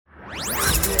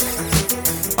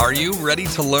Are you ready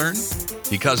to learn?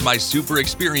 Because my super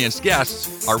experienced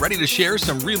guests are ready to share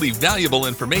some really valuable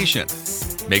information.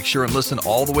 Make sure and listen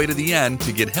all the way to the end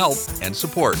to get help and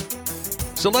support.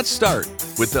 So let's start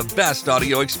with the best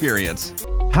audio experience.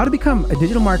 How to become a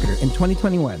digital marketer in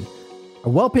 2021. A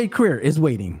well-paid career is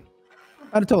waiting.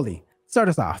 Anatoly, start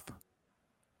us off.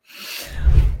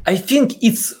 I think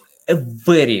it's a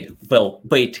very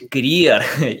well-paid career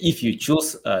if you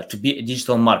choose to be a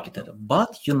digital marketer.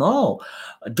 But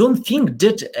don't think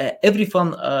that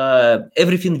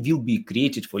everything will be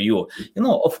created for you.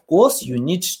 Of course, you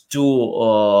need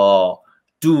to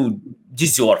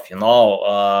deserve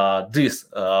this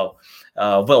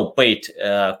well-paid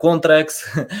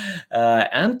contracts,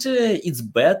 and it's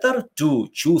better to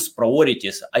choose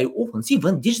priorities. I often see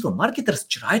when digital marketers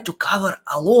try to cover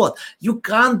a lot, you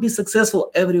can't be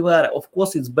successful everywhere. Of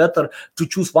course, it's better to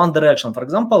choose one direction. For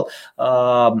example,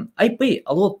 I pay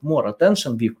a lot more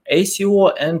attention with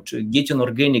SEO and getting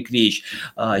organic reach.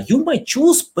 You might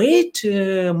choose paid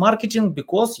marketing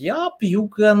because you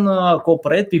can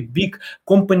cooperate with big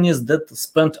companies that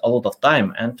spend a lot of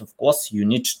time, and of course you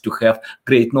need to have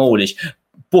great knowledge.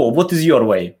 Paul, what is your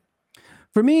way?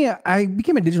 For me, I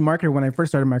became a digital marketer when I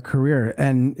first started my career,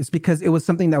 and it's because it was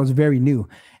something that was very new,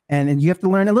 and you have to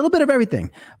learn a little bit of everything,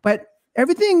 but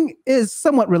everything is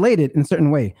somewhat related in a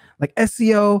certain way. Like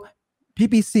SEO,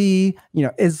 PPC,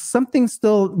 is something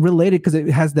still related because it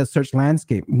has the search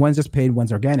landscape. One's just paid,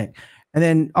 one's organic. And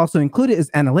then also included is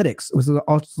analytics, which is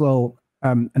also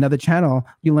another channel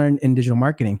you learn in digital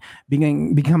marketing.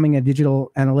 Becoming a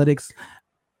digital analytics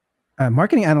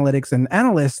marketing analytics and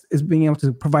analyst is being able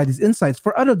to provide these insights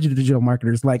for other digital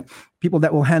marketers, like people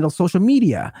that will handle social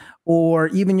media or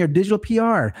even your digital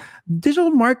PR. Digital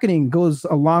marketing goes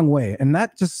a long way, and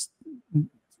it's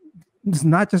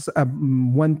not just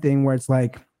one thing where it's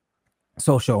like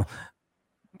social,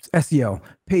 SEO,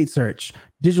 paid search,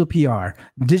 digital PR,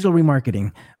 digital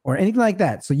remarketing, or anything like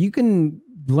that. So you can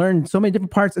learn so many different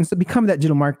parts and so become that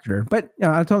digital marketer. But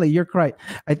Anatoly, you're right.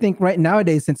 I think right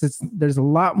nowadays, since there's a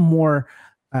lot more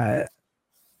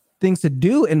things to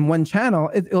do in one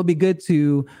channel, it'll be good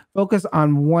to focus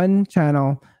on one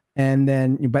channel,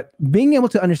 but being able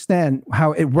to understand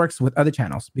how it works with other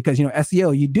channels, because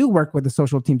SEO, you do work with the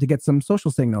social team to get some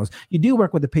social signals. You do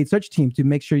work with the paid search team to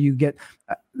make sure you get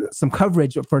some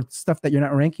coverage for stuff that you're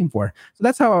not ranking for. So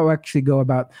that's how I actually go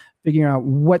about figuring out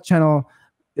what channel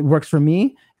it works for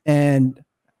me, and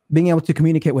being able to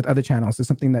communicate with other channels is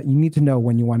something that you need to know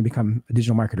when you want to become a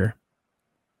digital marketer.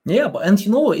 Yeah, and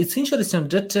it's interesting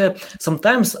that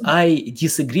sometimes I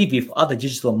disagree with other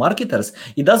digital marketers.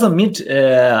 It doesn't mean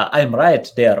I'm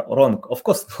right, they are wrong. Of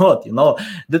course not.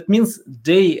 That means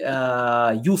they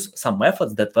use some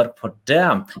methods that work for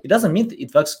them. It doesn't mean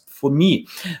it works for me.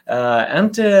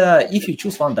 And if you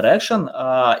choose one direction,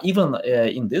 even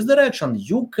in this direction,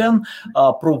 you can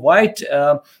provide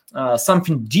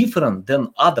something different than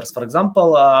others. For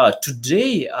example,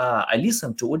 today I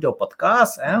listened to audio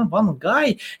podcasts, and one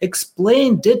guy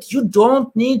explained that you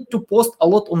don't need to post a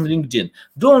lot on LinkedIn.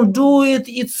 Don't do it.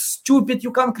 It's stupid.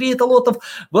 You can create a lot of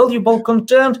valuable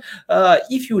content.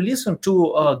 If you listen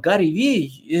to Gary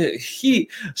Vee, he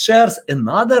shares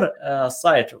another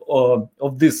side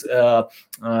of this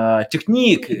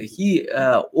technique. He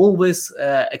always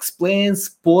explains,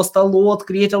 post a lot,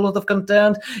 create a lot of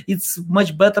content. It's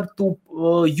much better to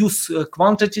use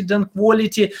quantity than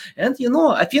quality. And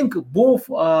I think both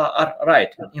are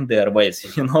right in their ways,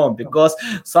 because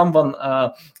someone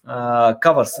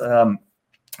covers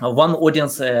one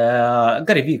audience.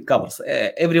 Gary Vee covers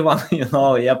everyone.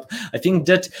 Yep. I think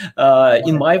that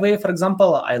in my way, for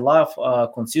example, I love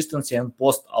consistency and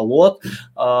post a lot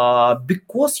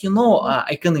because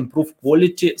I can improve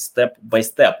quality step by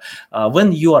step.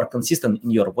 When you are consistent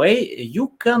in your way,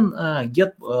 you can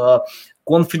get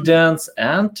confidence,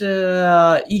 and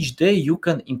each day you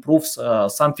can improve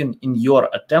something in your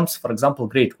attempts. For example,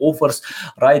 great offers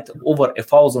write over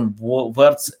 1,000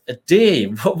 words a day.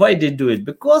 Why they do it?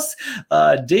 Because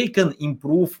they can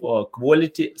improve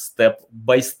quality step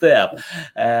by step.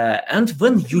 And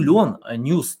when you learn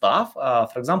new stuff,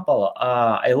 for example,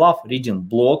 I love reading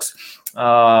blogs.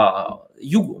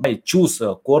 You might choose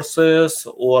courses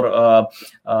or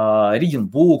reading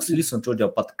books, listen to the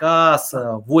podcasts,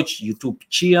 watch YouTube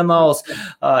channels.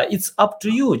 It's up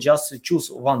to you. Just choose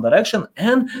one direction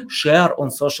and share on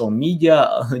social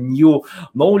media new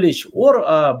knowledge. Or,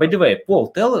 by the way, Paul,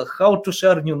 tell how to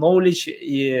share new knowledge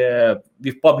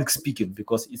with public speaking,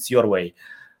 because it's your way.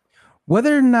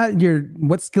 Whether or not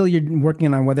what skill you're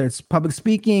working on, whether it's public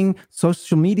speaking,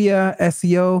 social media,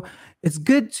 SEO, it's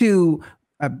good to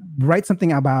write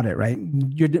something about it, right?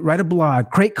 You write a blog,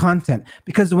 create content,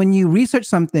 because when you research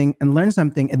something and learn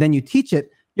something and then you teach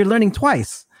it, you're learning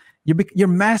twice. You're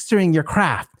mastering your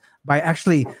craft by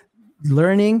actually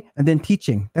learning and then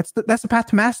teaching. That's the path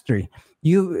to mastery.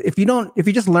 If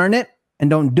you just learn it and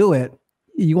don't do it,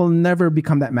 you will never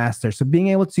become that master. So being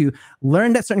able to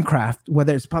learn that certain craft,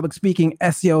 whether it's public speaking,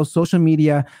 SEO, social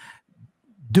media,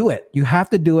 do it. You have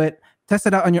to do it. Test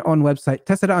it out on your own website,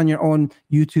 test it out on your own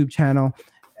YouTube channel,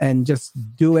 and just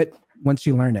do it once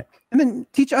you learn it. And then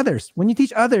teach others. When you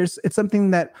teach others, it's something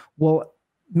that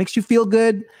makes you feel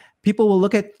good. People will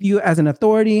look at you as an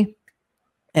authority,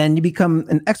 and you become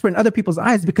an expert in other people's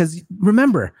eyes, because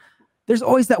remember, there's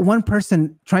always that one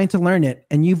person trying to learn it,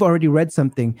 and you've already read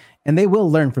something, and they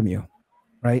will learn from you,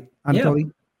 right? Anatoly?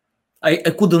 Yeah. I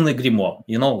couldn't agree more,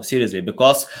 seriously,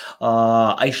 because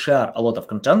I share a lot of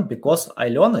content because I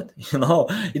learn it,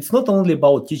 It's not only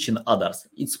about teaching others,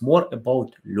 it's more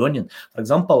about learning. For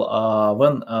example,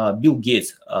 when Bill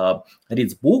Gates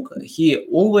reads book, he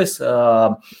always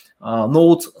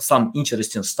notes some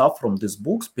interesting stuff from these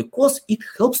books, because it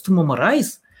helps to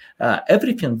memorize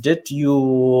everything that you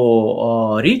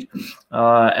read.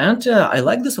 And I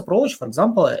like this approach. For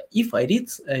example, if I read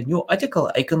a new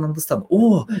article, I can understand,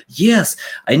 oh, yes,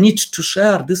 I need to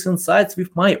share these insights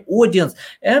with my audience.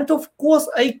 And of course,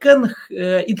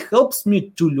 it helps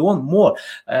me to learn more.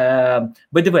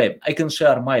 By the way, I can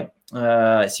share my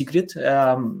secret.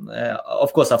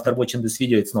 Of course, after watching this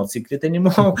video, it's not secret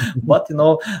anymore. But,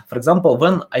 for example,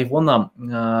 when I want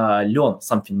to learn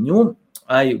something new,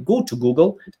 I go to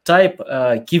Google, type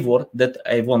keyword that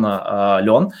I want to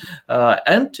learn,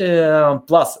 and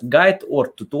plus guide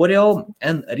or tutorial,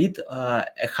 and read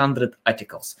 100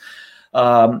 articles.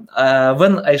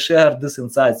 When I share these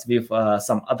insights with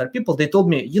some other people, they told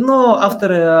me,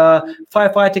 after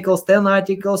 5 articles, 10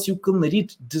 articles, you can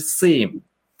read the same.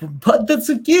 But that's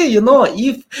okay,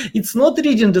 if it's not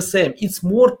reading the same, it's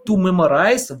more to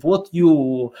memorize what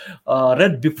you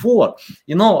read before.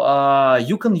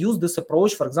 You can use this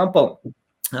approach, for example,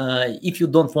 if you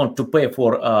don't want to pay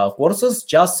for courses,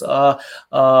 just,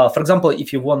 for example,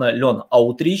 if you want to learn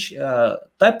outreach,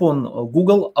 type on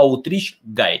Google outreach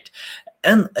guide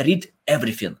and read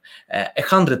everything,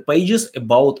 100 pages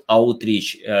about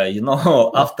outreach.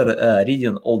 After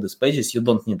reading all these pages, you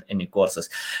don't need any courses.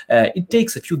 It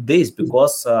takes a few days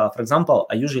because, for example,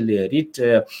 I usually read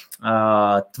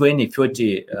 20,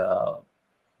 30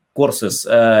 courses,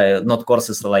 not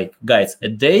courses, like guides a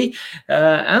day.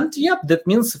 And yeah, that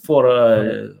means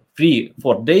for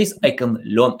 3-4 days, I can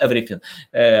learn everything.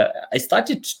 I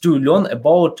started to learn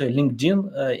about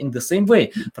LinkedIn in the same way.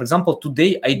 For example,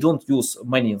 today I don't use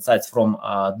many insights from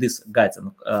these guides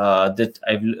that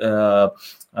I've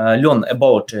learned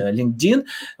about LinkedIn.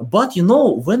 But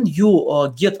when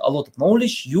you get a lot of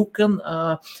knowledge, you can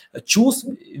choose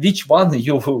which one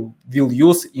you will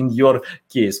use in your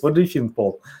case. What do you think,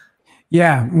 Paul?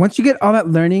 Yeah, once you get all that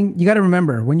learning, you got to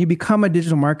remember, when you become a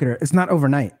digital marketer, it's not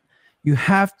overnight. You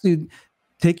have to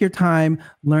take your time,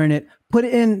 learn it, put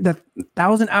in the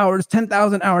 1,000 hours,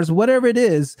 10,000 hours, whatever it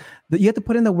is, that you have to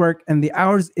put in the work and the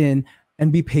hours in,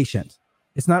 and be patient.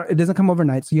 It doesn't come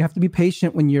overnight. So you have to be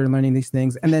patient when you're learning these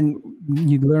things. And then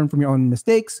you learn from your own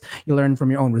mistakes, you learn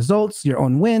from your own results, your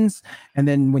own wins. And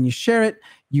then when you share it,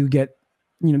 you get,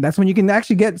 that's when you can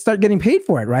actually start getting paid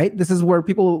for it, right? This is where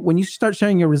when you start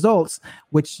sharing your results,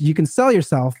 which you can sell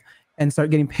yourself and start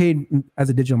getting paid as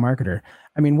a digital marketer.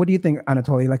 I mean, what do you think,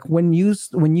 Anatoly? Like when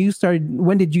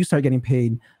did you start getting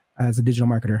paid as a digital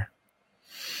marketer?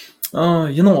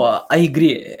 I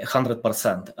agree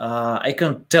 100%. I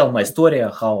can tell my story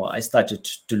how I started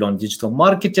to learn digital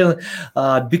marketing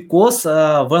because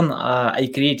when I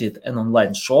created an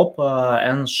online shop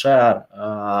and share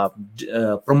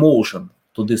promotion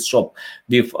to this shop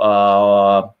with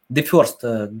the first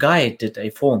guide that I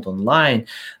found online,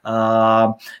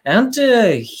 and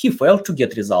he failed to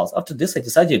get results. After this, I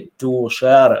decided to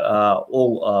share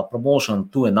all promotion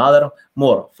to another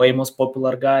more famous,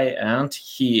 popular guy, and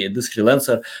this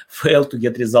freelancer failed to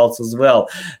get results as well.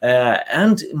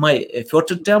 And my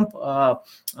third attempt, I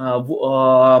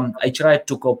tried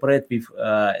to cooperate with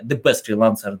the best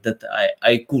freelancer that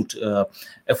I could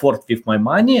afford with my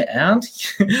money, and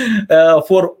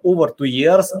for over 2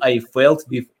 years, I failed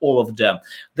with all of them.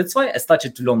 That's why I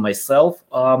started to learn myself.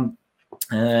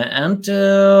 And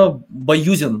by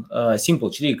using a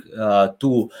simple trick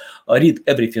to read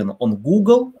everything on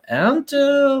Google, and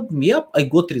I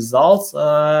got results.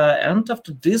 And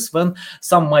after this, when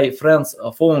some of my friends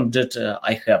found that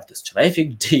I have this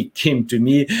traffic, they came to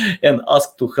me and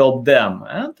asked to help them.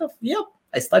 And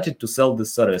I started to sell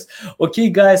this service. Okay,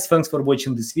 guys, thanks for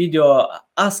watching this video.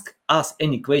 Ask us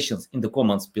any questions in the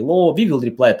comments below. We will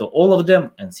reply to all of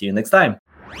them, and see you next time.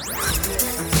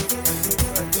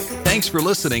 Thanks for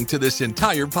listening to this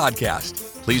entire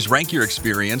podcast. Please rank your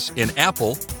experience in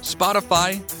Apple,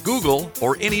 Spotify, Google,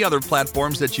 or any other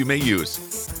platforms that you may use.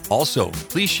 Also,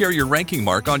 please share your ranking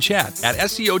mark on chat at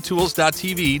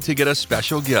SEOtools.tv to get a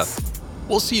special gift.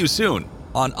 We'll see you soon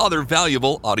on other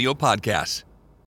valuable audio podcasts.